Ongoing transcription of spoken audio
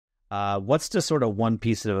what's the sort of one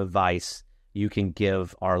piece of advice you can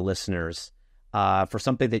give our listeners for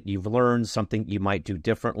something that you've learned, something you might do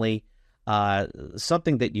differently,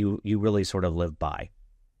 something that you really sort of live by?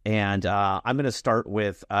 And I'm going to start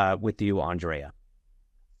with you, Andrea.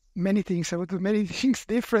 Many things. I would do many things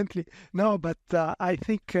differently. No, but I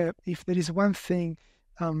think if there is one thing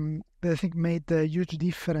that I think made a huge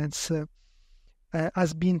difference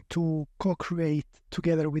has been to co-create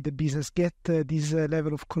together with the business, get this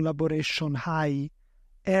level of collaboration high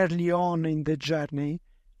early on in the journey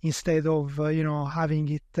instead of having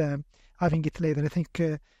it later. I think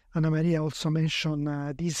Anna-Maria also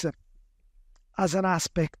mentioned this as an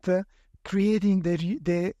aspect, creating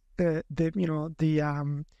the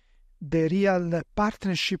real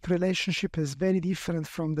partnership relationship is very different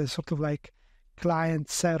from the sort of like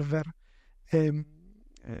client-server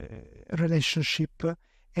relationship,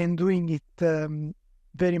 and doing it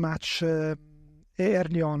very much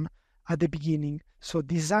early on at the beginning. So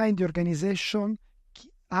design the organization,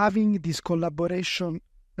 having this collaboration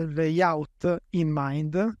layout in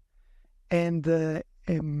mind, and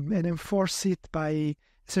enforce it by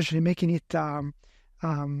essentially making it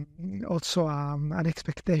also an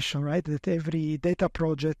expectation, right? That every data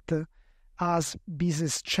project has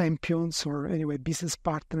business champions, or anyway business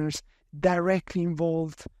partners directly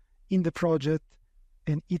involved in the project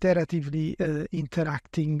and iteratively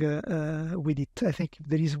interacting with it. I think if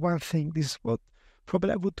there is one thing, this is what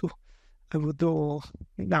probably I would do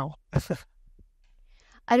now.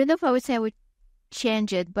 I don't know if I would say I would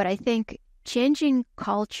change it, but I think changing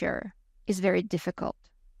culture is very difficult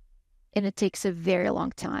and it takes a very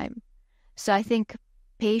long time. So I think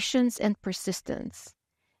patience and persistence.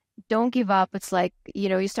 Don't give up. It's like,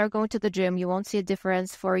 you start going to the gym, you won't see a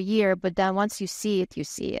difference for a year, but then once you see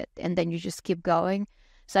it, and then you just keep going.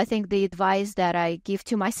 So I think the advice that I give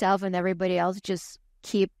to myself and everybody else, just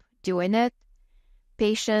keep doing it.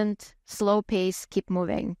 Patient, slow pace, keep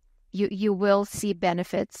moving. You will see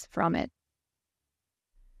benefits from it.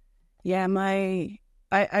 Yeah,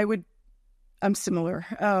 I'm similar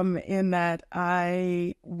in that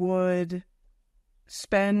I would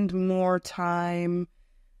spend more time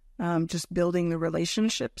just building the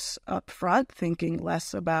relationships up front, thinking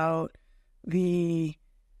less about the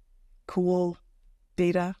cool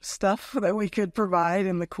data stuff that we could provide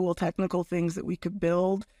and the cool technical things that we could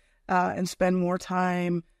build, and spend more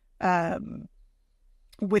time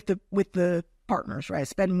with the partners, right?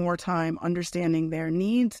 Spend more time understanding their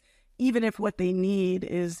needs, even if what they need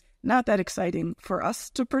is not that exciting for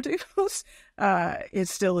us to produce. It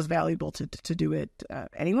still is valuable to do it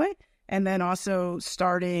anyway. And then also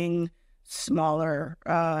starting smaller.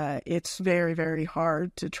 It's very, very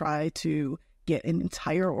hard to try to get an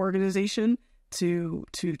entire organization to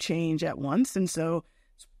change at once. And so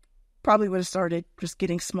probably would have started just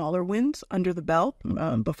getting smaller wins under the belt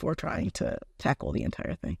before trying to tackle the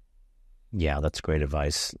entire thing. Yeah, that's great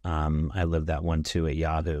advice. I lived that one too at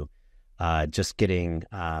Yahoo. Just getting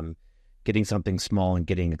something small and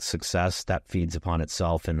getting success that feeds upon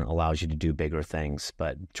itself and allows you to do bigger things.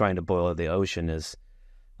 But trying to boil the ocean is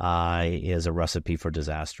a recipe for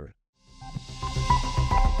disaster.